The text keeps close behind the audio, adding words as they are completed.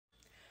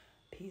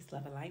Peace,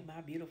 love, and light,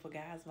 my beautiful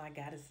guys, my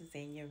goddesses,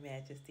 and your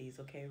majesties.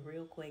 Okay,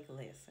 real quick,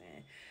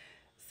 listen.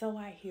 So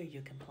I hear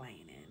you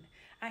complaining.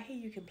 I hear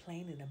you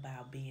complaining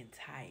about being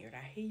tired.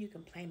 I hear you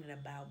complaining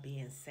about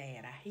being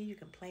sad. I hear you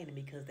complaining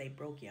because they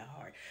broke your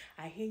heart.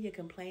 I hear you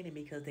complaining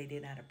because they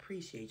did not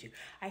appreciate you.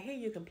 I hear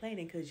you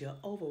complaining because you're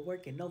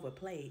overworked and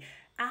overplayed.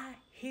 I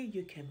hear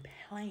you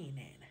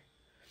complaining.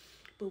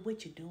 But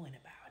what you doing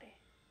about it?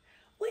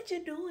 What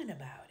you doing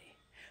about it?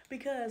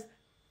 Because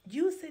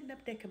you sitting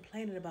up there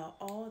complaining about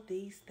all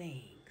these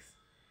things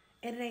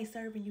and it ain't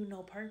serving you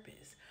no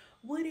purpose.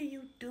 What are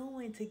you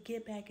doing to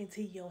get back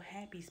into your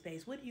happy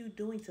space? What are you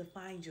doing to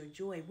find your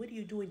joy? What are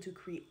you doing to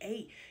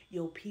create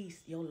your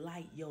peace, your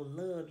light, your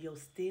love, your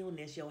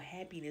stillness, your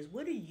happiness?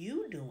 What are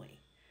you doing?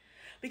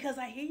 Because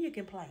I hear you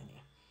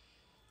complaining.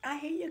 I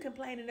hear you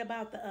complaining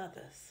about the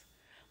others.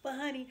 But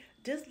honey,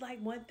 just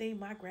like one thing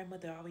my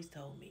grandmother always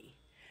told me,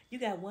 you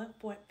got one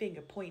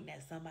finger pointing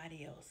at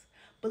somebody else.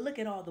 But look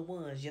at all the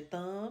ones. Your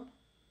thumb,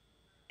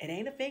 it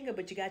ain't a finger,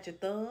 but you got your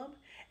thumb,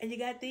 and you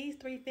got these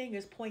three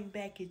fingers pointing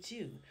back at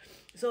you.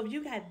 So if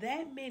you got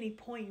that many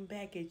pointing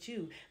back at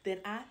you, then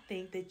I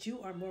think that you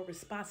are more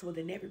responsible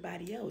than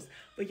everybody else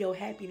for your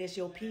happiness,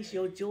 your peace,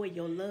 your joy,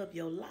 your love,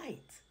 your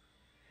light.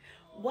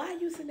 Why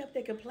you sitting up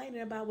there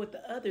complaining about what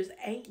the others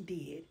ain't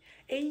did,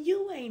 and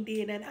you ain't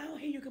did, and I don't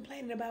hear you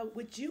complaining about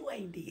what you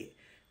ain't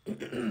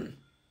did.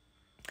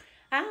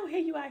 I don't hear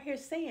you out here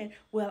saying,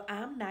 well,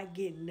 I'm not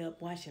getting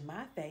up washing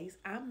my face.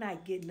 I'm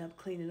not getting up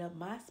cleaning up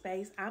my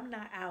space. I'm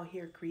not out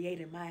here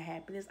creating my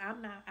happiness.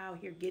 I'm not out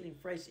here getting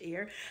fresh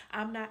air.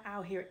 I'm not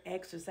out here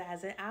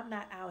exercising. I'm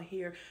not out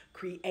here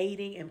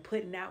creating and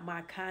putting out my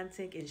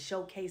content and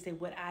showcasing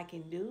what I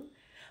can do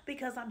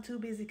because I'm too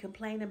busy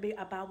complaining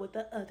about what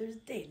the others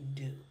didn't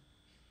do.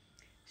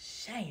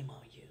 Shame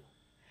on you.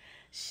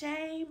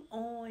 Shame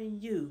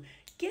on you.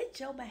 Get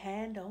your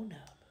behind on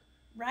up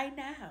right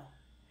now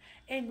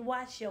and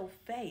watch your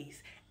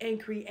face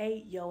and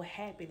create your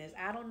happiness.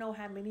 I don't know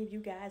how many of you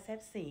guys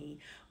have seen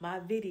my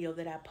video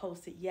that I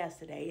posted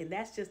yesterday, and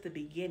that's just the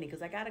beginning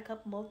because I got a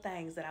couple more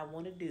things that I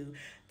want to do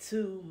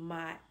to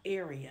my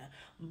area.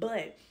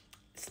 But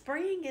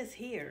spring is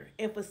here,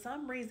 and for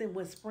some reason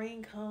when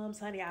spring comes,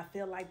 honey, I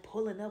feel like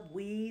pulling up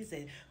weeds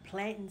and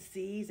planting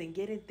seeds and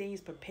getting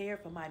things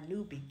prepared for my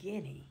new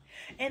beginning.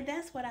 And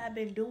that's what I've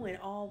been doing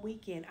all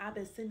weekend. I've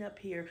been sitting up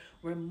here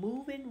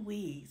removing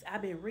weeds.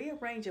 I've been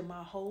rearranging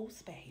my whole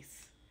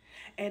space,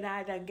 and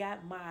I done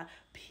got my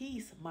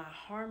peace, my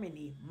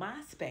harmony,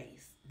 my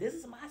space. This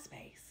is my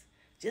space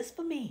just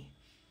for me.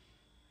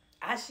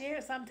 I share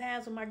it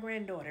sometimes with my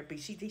granddaughter, but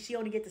she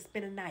only get to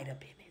spend a night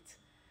up in it.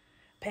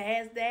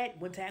 Past that,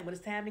 when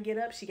it's time to get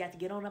up, she got to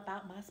get on up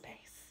out my space.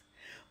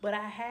 But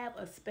I have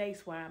a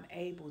space where I'm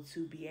able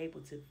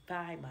to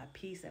find my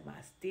peace and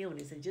my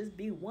stillness and just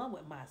be one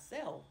with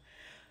myself.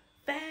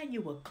 Find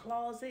you a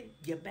closet,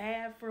 your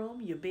bathroom,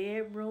 your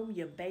bedroom,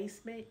 your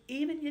basement,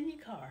 even in your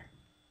car.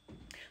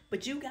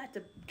 But you got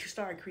to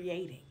start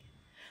creating.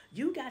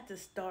 You got to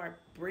start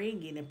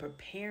bringing and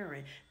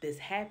preparing this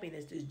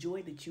happiness, this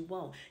joy that you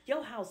want.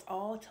 Your house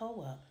all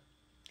tore up.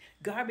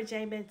 Garbage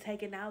ain't been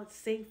taken out,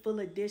 sink full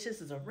of dishes,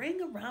 there's a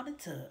ring around the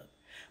tub.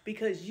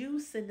 Because you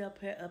sitting up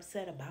here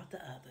upset about the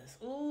others.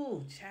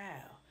 Ooh,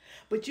 child.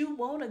 But you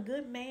want a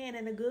good man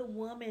and a good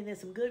woman and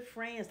some good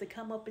friends to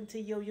come up into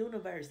your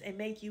universe and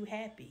make you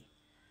happy.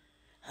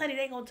 Honey,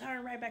 they gonna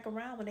turn right back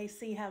around when they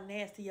see how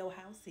nasty your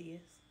house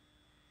is.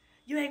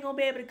 You ain't gonna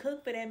be able to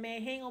cook for that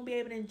man. He ain't gonna be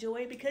able to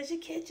enjoy it because your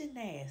kitchen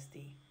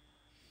nasty.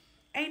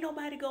 Ain't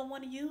nobody gonna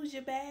want to use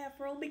your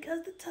bathroom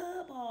because the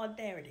tub all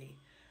dirty.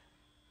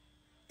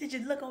 Did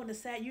you look on the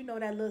side? You know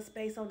that little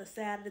space on the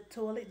side of the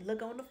toilet.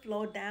 Look on the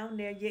floor down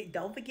there. Yeah,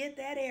 don't forget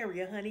that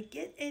area, honey.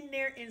 Get in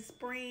there and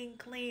spring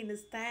clean.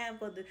 It's time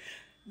for the...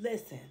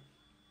 Listen,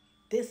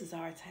 this is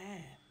our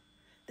time.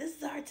 This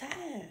is our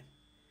time.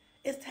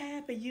 It's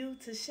time for you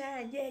to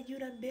shine. Yeah, you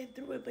done been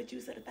through it, but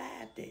you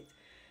survived it.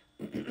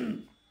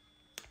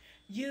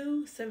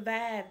 You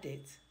survived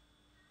it.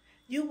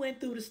 You went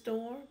through the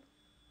storm.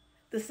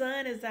 The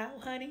sun is out,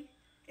 honey.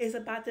 It's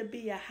about to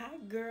be a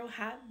hot girl,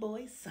 hot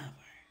boy summer.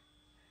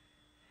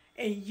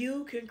 And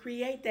you can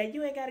create that.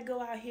 You ain't got to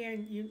go out here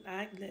and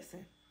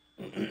listen.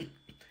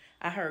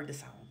 I heard the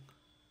song.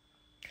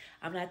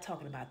 I'm not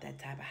talking about that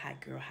type of hot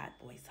girl, hot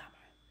boy summer.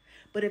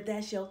 But if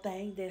that's your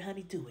thing, then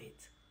honey, do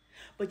it.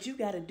 But you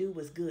got to do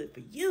what's good for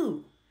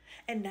you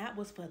and not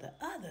what's for the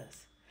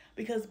others.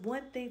 Because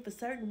one thing for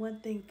certain, one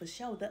thing for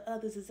sure, the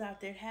others is out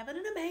there having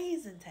an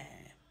amazing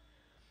time.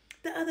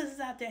 The others is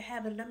out there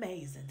having an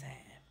amazing time.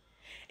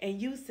 And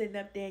you sitting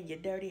up there in your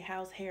dirty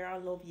house, hair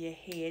all over your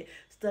head,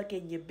 stuck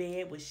in your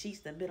bed with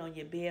sheets that been on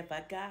your bed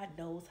for God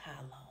knows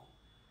how long.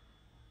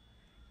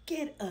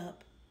 Get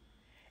up,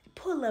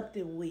 pull up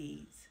the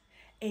weeds,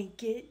 and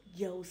get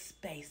your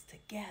space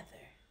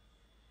together.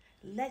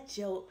 Let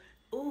your,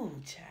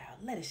 ooh, child,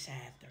 let it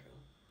shine through.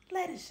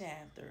 Let it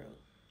shine through.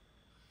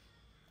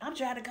 I'm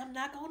trying to come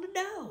knock on the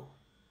door.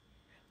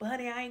 But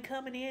honey, I ain't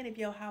coming in if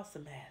your house a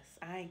mess.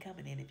 I ain't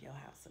coming in if your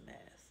house a mess.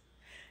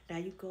 Now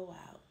you go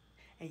out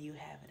and you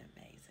have an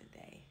amazing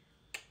day.